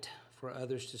light for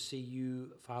others to see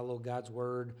you follow God's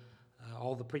word.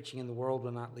 All the preaching in the world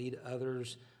will not lead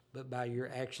others, but by your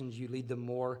actions you lead them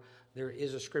more. There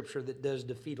is a scripture that does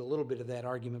defeat a little bit of that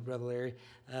argument, Brother Larry.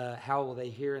 How will they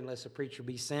hear unless a preacher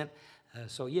be sent?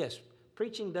 So yes,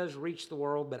 preaching does reach the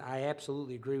world, but I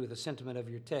absolutely agree with the sentiment of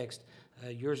your text.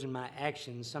 Yours and my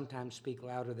actions sometimes speak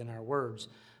louder than our words.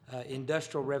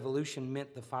 Industrial revolution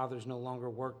meant the fathers no longer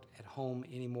worked at home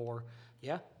anymore.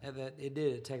 Yeah, that it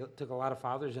did. It took a lot of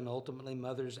fathers and ultimately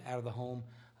mothers out of the home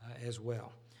as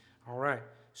well. All right,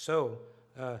 so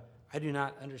I do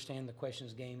not understand the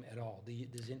questions game at all.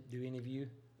 Do any of you?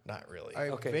 Not really. I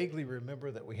vaguely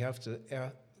remember that we have to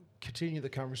continue the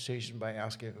conversation by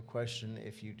asking a question.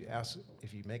 If you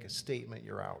make a statement,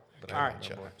 you're out. But All I right.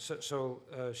 don't know more. So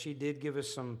she did give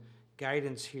us some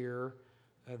guidance here.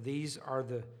 These are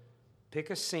pick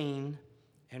a scene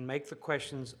and make the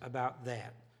questions about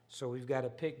that. So we've got to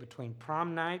pick between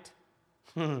prom night.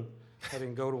 I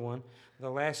didn't go to one. The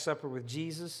Last Supper with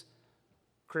Jesus,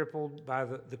 crippled by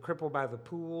the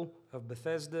pool of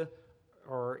Bethesda,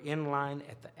 or in line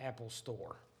at the Apple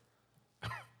Store.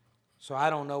 So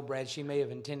I don't know, Brad. She may have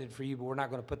intended for you, but we're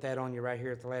not going to put that on you right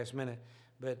here at the last minute.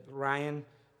 But Ryan,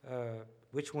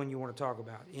 which one you want to talk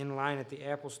about? In line at the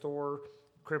Apple Store,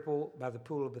 crippled by the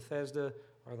pool of Bethesda,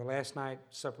 or the Last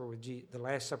Supper with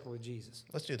Jesus?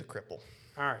 Let's do the cripple.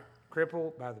 All right,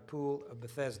 crippled by the pool of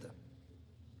Bethesda.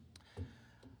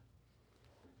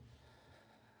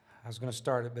 I was going to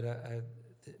start it, but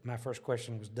my first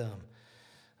question was dumb.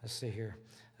 Let's see here.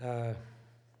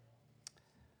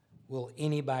 Will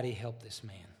anybody help this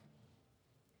man?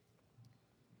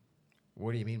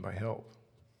 What do you mean by help?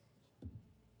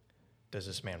 Does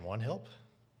this man want help?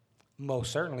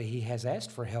 Most certainly he has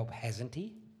asked for help, hasn't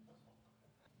he?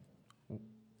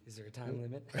 Is there a time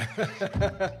limit?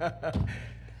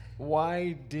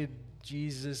 Why did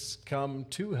Jesus come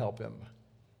to help him?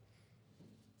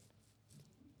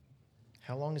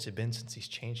 How long has it been since he's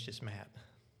changed his mat?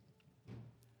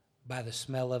 By the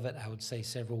smell of it, I would say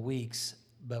several weeks.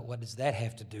 But what does that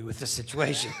have to do with the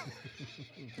situation?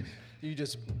 You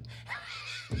just...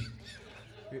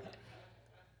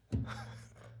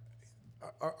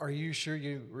 Are you sure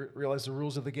you realize the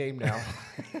rules of the game now?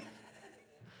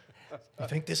 You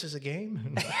think this is a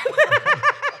game?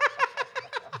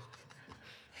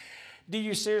 Do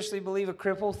you seriously believe a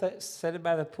cripple that set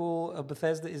by the pool of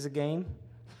Bethesda is a game?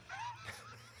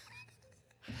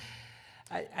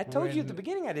 I told you at the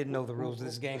beginning I didn't know the rules of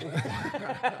this game.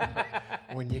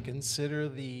 When you consider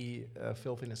the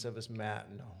filthiness of his mat,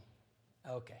 no.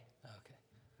 Okay.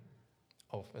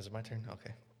 Oh, is it my turn?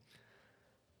 Okay.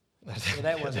 Well,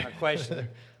 that wasn't a question,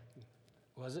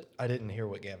 was it? I didn't hear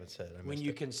what Gavin said. When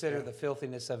you consider the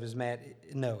filthiness of his mat,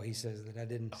 no, he says that I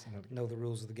didn't know the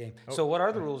rules of the game. Oh. So what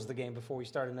are the rules of the game before we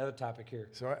start another topic here?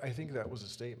 So I think that was a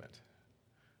statement.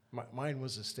 Mine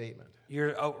was a statement.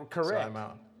 You're correct. So I'm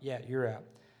out. Yeah, you're out.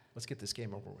 Let's get this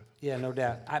game over with. Yeah, no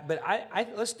doubt.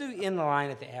 Let's do in the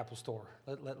line at the Apple Store.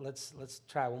 Let's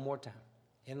try one more time.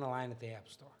 In the line at the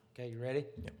Apple Store. Okay, you ready?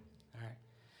 Yep. All right.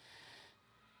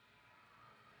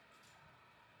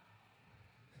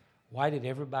 Why did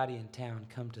everybody in town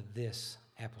come to this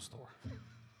Apple Store?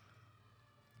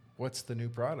 What's the new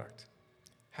product?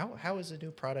 How is the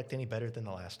new product any better than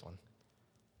the last one?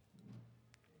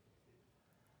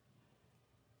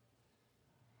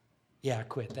 Yeah, I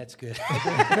quit. That's good.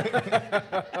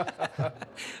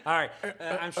 All right.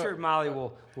 I'm sure Molly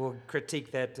will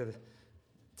critique that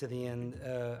to the end.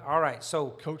 All right. So,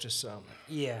 Coach us some.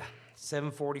 yeah,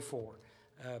 744.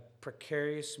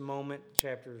 Precarious moment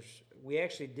chapters. We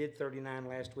actually did 39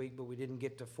 last week, but we didn't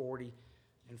get to 40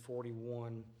 and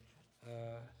 41.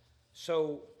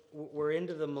 So we're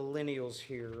into the millennials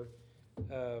here.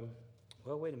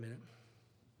 Well, wait a minute.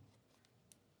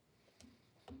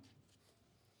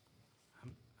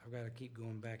 I've got to keep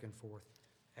going back and forth.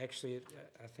 Actually,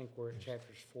 I think we're at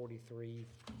chapters 43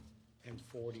 and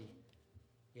 40.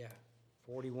 Yeah,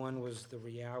 41 was the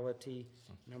reality.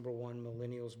 Number 1,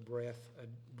 millennials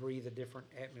breathe a different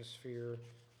atmosphere.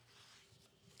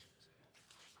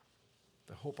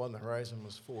 The hope on the horizon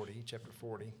was 40, chapter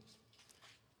 40.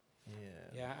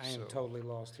 Yeah, I am totally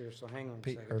lost here, so hang on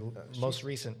a second. Our most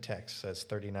recent text says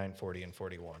 39, 40, and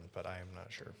 41, but I am not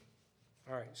sure.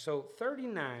 All right, so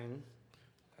 39,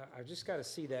 I've just got to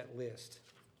see that list,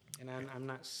 and I'm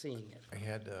not seeing it. I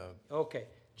had... Okay,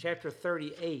 chapter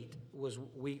 38 was,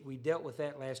 we dealt with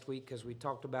that last week because we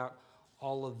talked about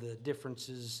all of the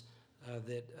differences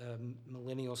that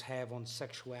millennials have on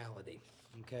sexuality,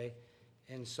 okay?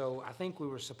 And so I think we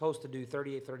were supposed to do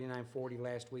 38, 39, 40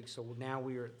 last week, so now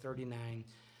we are at 39,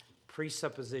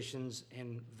 presuppositions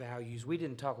and values. We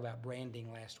didn't talk about branding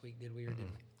last week, did we, or did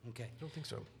we? Okay. I don't think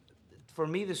so. For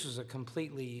me, this was a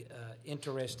completely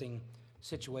interesting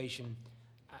situation,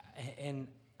 and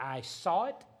I saw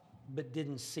it but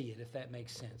didn't see it, if that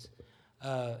makes sense.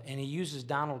 And he uses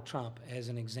Donald Trump as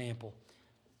an example.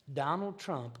 Donald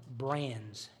Trump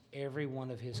brands every one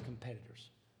of his competitors.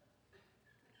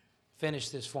 Finish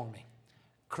this for me.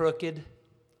 Crooked.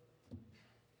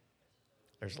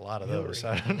 There's a lot of Hillary. those.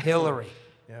 Hillary.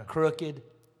 Yeah. Crooked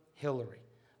Hillary.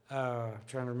 I'm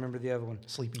trying to remember the other one.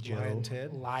 Sleepy Joe. Lion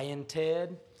Ted. Lion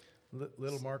Ted.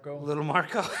 Little Marco. Little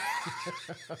Marco.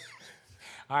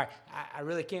 All right. I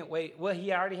really can't wait. Well,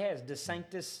 he already has.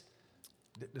 DeSanctus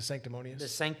The sanctimonious. The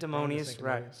sanctimonious,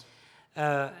 right?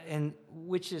 And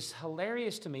which is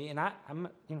hilarious to me. And I'm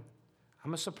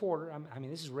a supporter. I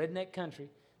mean, this is redneck country.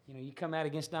 You come out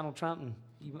against Donald Trump and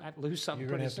you might lose something.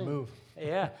 You're going to have to move.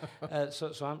 Yeah.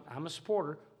 So I'm a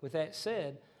supporter. With that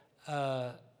said,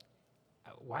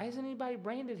 why hasn't anybody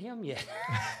branded him yet?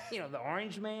 The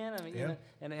Orange Man. I mean,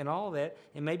 and all that.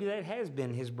 And maybe that has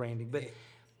been his branding. But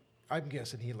I'm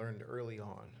guessing he learned early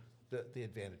on the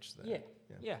advantage of that.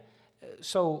 Yeah.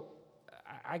 So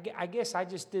I guess I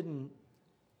just didn't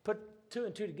put two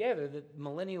and two together that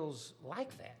millennials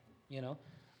like that.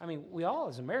 I mean, we all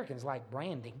as Americans like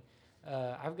branding.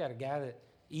 I've got a guy that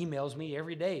emails me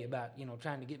every day about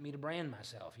trying to get me to brand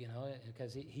myself.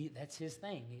 Because he that's his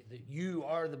thing. You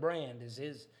are the brand is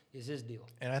his deal.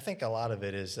 And I think a lot of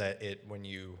it is that when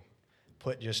you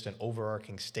put just an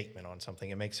overarching statement on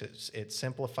something, it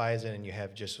simplifies it, and you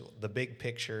have just the big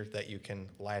picture that you can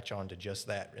latch on to just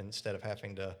that instead of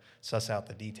having to suss out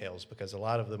the details, because a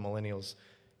lot of the millennials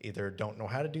either don't know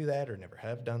how to do that or never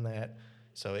have done that.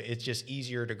 So it's just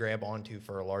easier to grab onto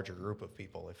for a larger group of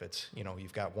people if it's,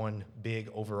 you've got one big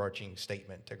overarching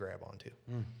statement to grab onto.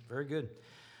 Very good.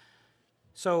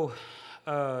 So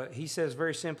he says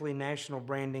very simply, national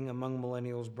branding among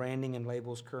millennials, branding and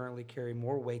labels currently carry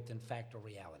more weight than fact or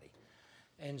reality.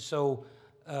 And so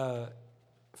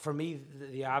for me,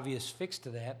 the obvious fix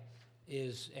to that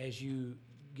is as you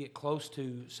get close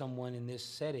to someone in this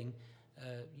setting,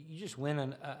 you just win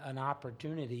an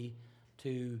opportunity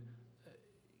to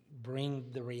bring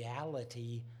the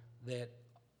reality that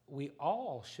we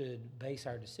all should base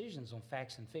our decisions on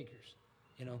facts and figures.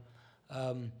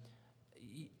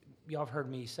 Y'all have heard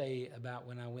me say about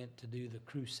when I went to do the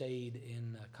crusade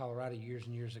in Colorado years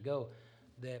and years ago,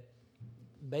 that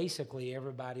basically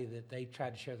everybody that they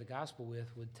tried to share the gospel with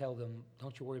would tell them,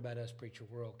 "Don't you worry about us, preacher,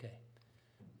 we're okay."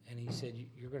 And he said,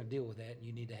 "You're going to deal with that, and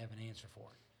you need to have an answer for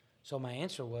it." So my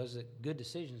answer was that good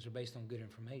decisions are based on good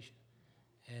information,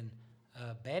 and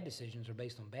bad decisions are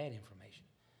based on bad information.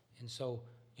 And so,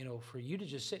 for you to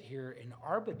just sit here and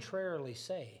arbitrarily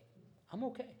say, "I'm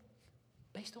okay,"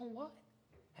 based on what?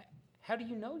 How do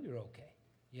you know you're okay?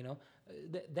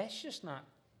 That's just not,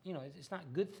 it's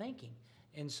not good thinking.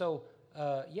 And so,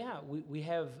 we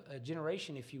have a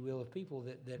generation, if you will, of people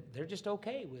that they're just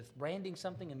okay with branding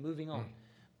something and moving on.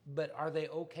 But are they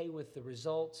okay with the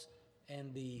results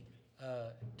and the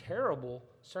terrible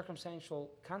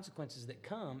circumstantial consequences that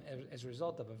come as a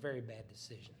result of a very bad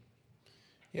decision?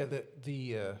 Yeah,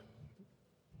 the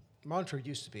mantra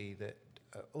used to be that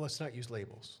let's not use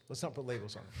labels. Let's not put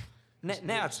labels on them.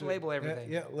 Now it's label everything.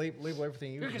 Yeah, label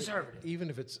everything. You're conservative. Even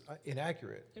if it's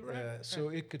inaccurate. Right. So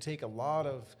it could take a lot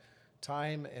of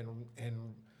time and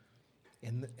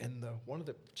one of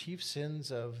the chief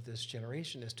sins of this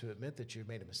generation is to admit that you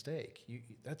made a mistake.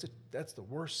 That's the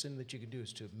worst sin that you can do,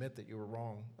 is to admit that you were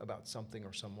wrong about something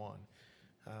or someone.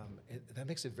 That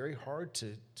makes it very hard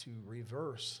to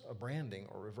reverse a branding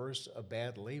or reverse a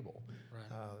bad label.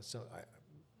 Right.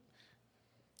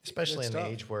 Especially in the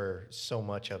age where so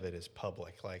much of it is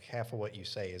public, like half of what you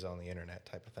say is on the internet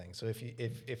type of thing. So if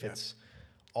it's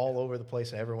all over the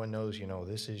place and everyone knows,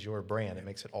 this is your brand, it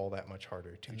makes it all that much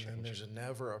harder to change. And there's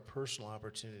never a personal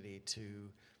opportunity to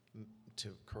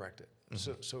correct it.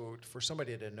 Mm-hmm. So for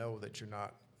somebody to know that you're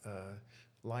not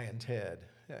Lion Ted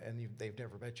and they've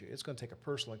never met you, it's going to take a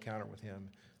personal encounter with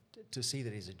him to see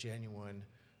that he's a genuine,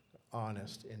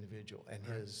 honest individual, and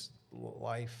his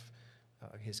life,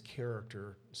 his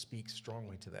character speaks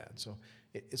strongly to that. So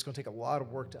it's going to take a lot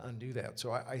of work to undo that.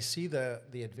 So I see the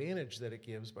advantage that it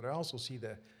gives, but I also see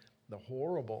the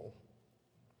horrible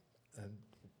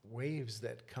waves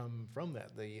that come from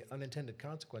that, the unintended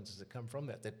consequences that come from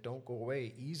that don't go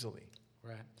away easily.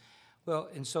 Right. Well,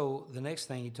 and so the next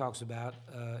thing he talks about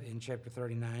in chapter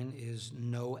 39 is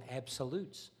no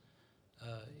absolutes.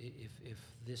 If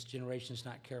this generation's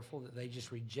not careful, that they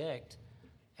just reject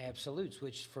absolutes,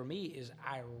 which for me is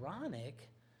ironic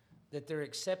that they're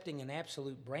accepting an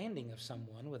absolute branding of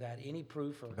someone without any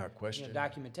proof or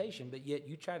documentation, but yet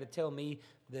you try to tell me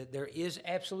that there is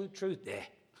absolute truth.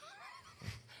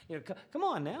 Come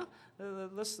on now.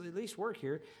 Let's at least work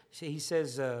here. See, he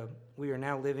says we are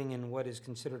now living in what is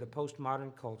considered a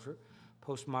postmodern culture.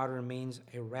 Postmodern means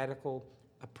a radical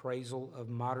appraisal of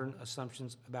modern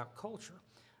assumptions about culture,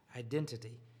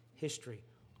 identity, history,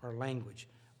 or language,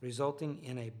 resulting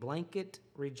in a blanket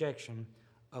rejection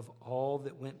of all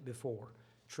that went before.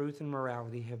 Truth and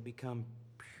morality have become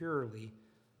purely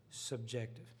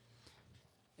subjective.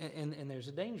 And there's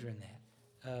a danger in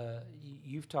that.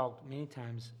 You've talked many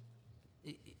times,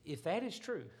 if that is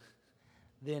true,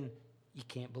 then you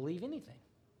can't believe anything.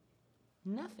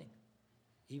 Nothing.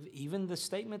 Even the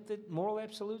statement that moral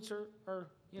absolutes are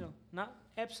not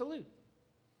absolute.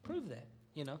 Prove that,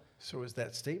 So is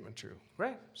that statement true?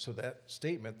 Right. So that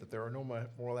statement that there are no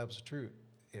moral absolutes true,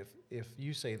 if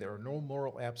you say there are no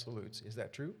moral absolutes, is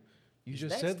that true? You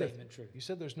just said statement true? You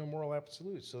said there's no moral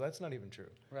absolutes, so that's not even true.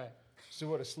 Right. So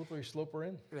what a slippery slope we're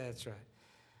in? That's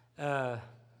right.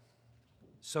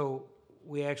 So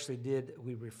we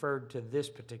referred to this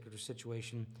particular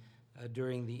situation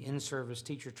during the in-service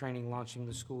teacher training launching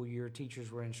the school year.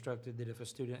 Teachers were instructed that if a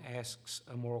student asks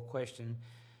a moral question,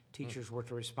 teachers were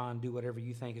to respond, do whatever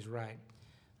you think is right.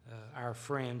 Our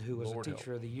friend, who was Lord a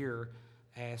teacher help. of the year,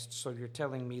 asked, so you're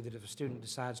telling me that if a student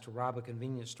decides to rob a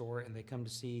convenience store and they come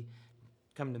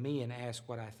to me and ask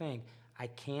what I think, I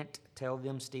can't tell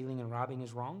them stealing and robbing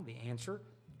is wrong? The answer,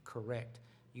 correct.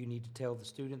 You need to tell the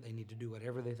student they need to do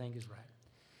whatever they think is right.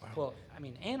 Wow. Well, I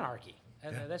mean, anarchy.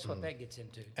 Yeah. That's what that gets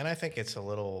into. And I think it's a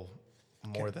little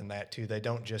more than that, too. They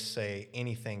don't just say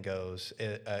anything goes.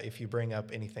 If you bring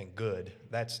up anything good,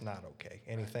 that's not okay.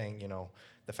 Anything,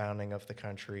 the founding of the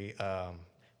country,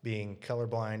 being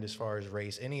colorblind as far as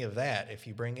race, any of that, if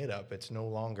you bring it up, it's no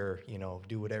longer,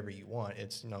 do whatever you want.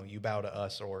 It's, you bow to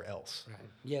us or else.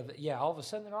 Right. Yeah, all of a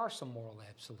sudden there are some moral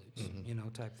absolutes,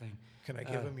 type thing. Can I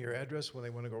give them your address when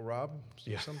they want to go rob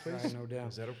someplace? Right, no doubt.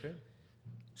 Is that okay?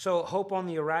 So, Hope on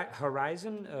the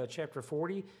Horizon, chapter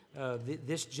 40,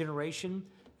 this generation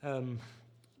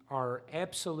are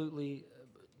absolutely,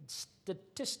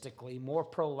 statistically, more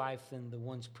pro-life than the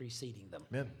ones preceding them.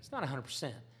 Amen. It's not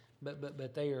 100%,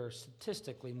 but they are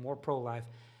statistically more pro-life.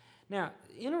 Now,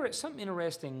 something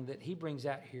interesting that he brings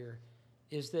out here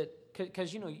is that,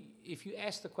 because, if you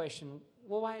ask the question,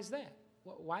 well, why is that?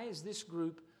 Why is this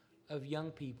group of young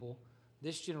people,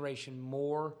 this generation,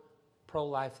 more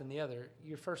pro-life than the other?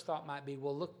 Your first thought might be,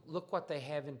 well, look what they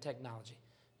have in technology.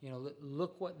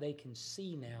 Look what they can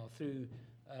see now through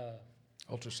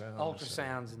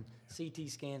ultrasounds and CT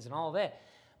scans and all that.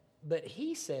 But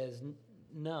he says,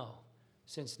 no.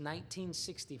 Since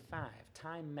 1965,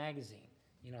 Time magazine,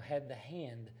 had the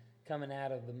hand coming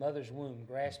out of the mother's womb,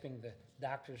 grasping the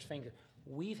doctor's finger.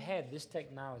 We've had this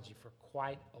technology for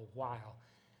quite a while.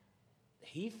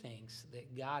 He thinks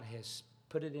that God has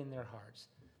put it in their hearts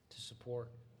to support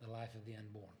the life of the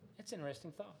unborn. That's an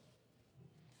interesting thought.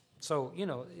 So,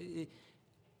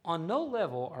 on no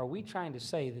level are we trying to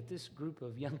say that this group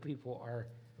of young people are,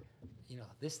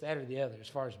 this, that, or the other as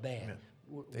far as bad.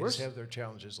 Yeah. They just have their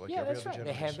challenges like every other generation.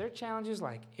 They have their challenges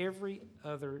like every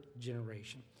other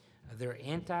generation. They're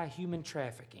anti-human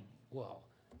trafficking. Well,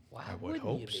 why wouldn't you be?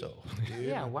 I would hope so.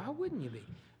 Yeah, why wouldn't you be?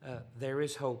 There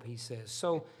is hope, he says.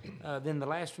 So then the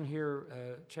last one here,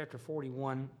 chapter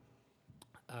 41,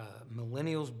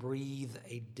 millennials breathe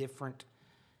a different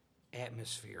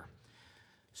atmosphere.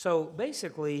 So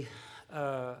basically,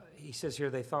 he says here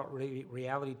they thought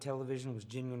reality television was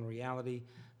genuine reality.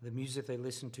 The music they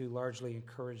listened to largely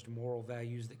encouraged moral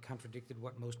values that contradicted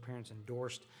what most parents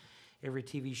endorsed. Every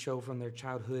TV show from their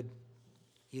childhood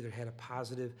either had a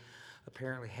positive,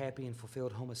 apparently happy and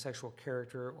fulfilled homosexual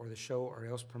character, or the show or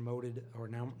else promoted or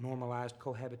normalized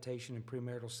cohabitation and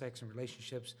premarital sex and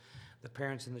relationships. The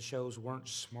parents in the shows weren't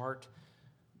smart.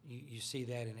 You see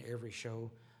that in every show.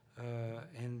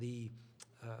 And the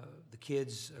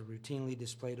kids routinely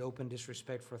displayed open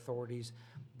disrespect for authorities.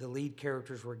 The lead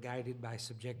characters were guided by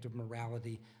subjective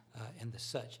morality and the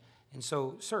such. And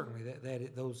so certainly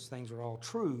those things are all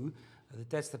true,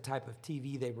 that's the type of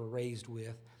TV they were raised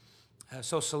with.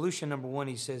 So solution number one,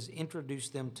 he says, introduce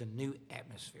them to new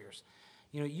atmospheres.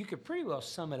 You could pretty well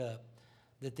sum it up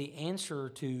that the answer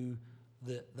to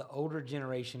the older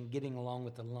generation getting along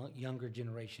with the younger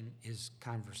generation is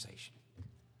conversation.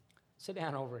 Sit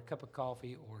down over a cup of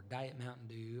coffee or Diet Mountain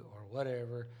Dew or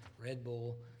whatever, Red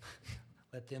Bull.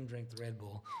 Let them drink the Red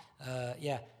Bull.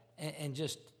 And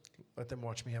just let them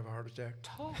watch me have a heart attack.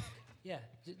 Talk. Yeah,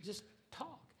 just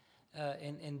talk.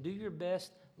 And do your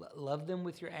best. Love them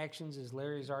with your actions, as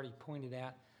Larry's already pointed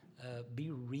out.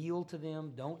 Be real to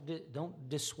them. Don't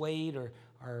dissuade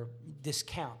or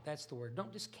discount. That's the word.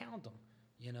 Don't discount them,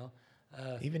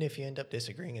 Even if you end up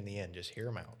disagreeing in the end, just hear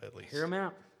them out at least. Hear them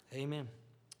out. Amen.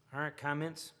 All right,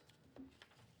 comments?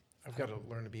 I've got to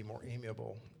learn to be more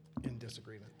amiable in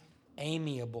disagreement.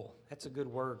 Amiable. That's a good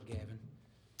word, Gavin.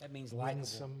 That means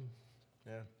likable.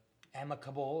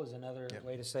 Amicable is another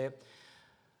way to say it.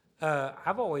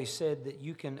 I've always said that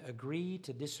you can agree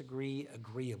to disagree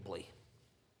agreeably.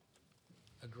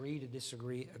 Agree to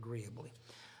disagree agreeably.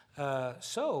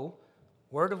 So,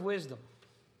 word of wisdom.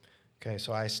 Okay,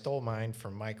 so I stole mine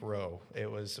from Mike Rowe. It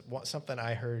was something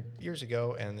I heard years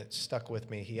ago, and it stuck with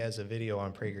me. He has a video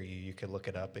on PragerU. You could look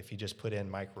it up. If you just put in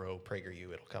Mike Rowe,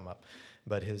 PragerU, it'll come up.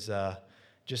 But his,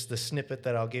 just the snippet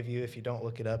that I'll give you if you don't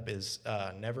look it up is,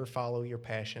 never follow your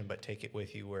passion, but take it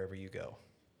with you wherever you go.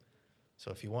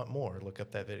 So if you want more, look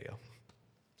up that video.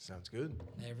 Sounds good.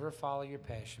 Never follow your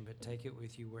passion, but take it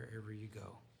with you wherever you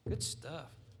go. Good stuff.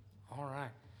 All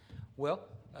right. Well,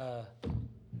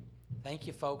 thank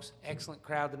you, folks. Excellent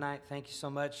crowd tonight. Thank you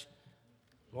so much.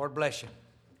 Lord bless you.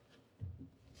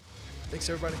 Thanks,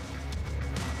 everybody.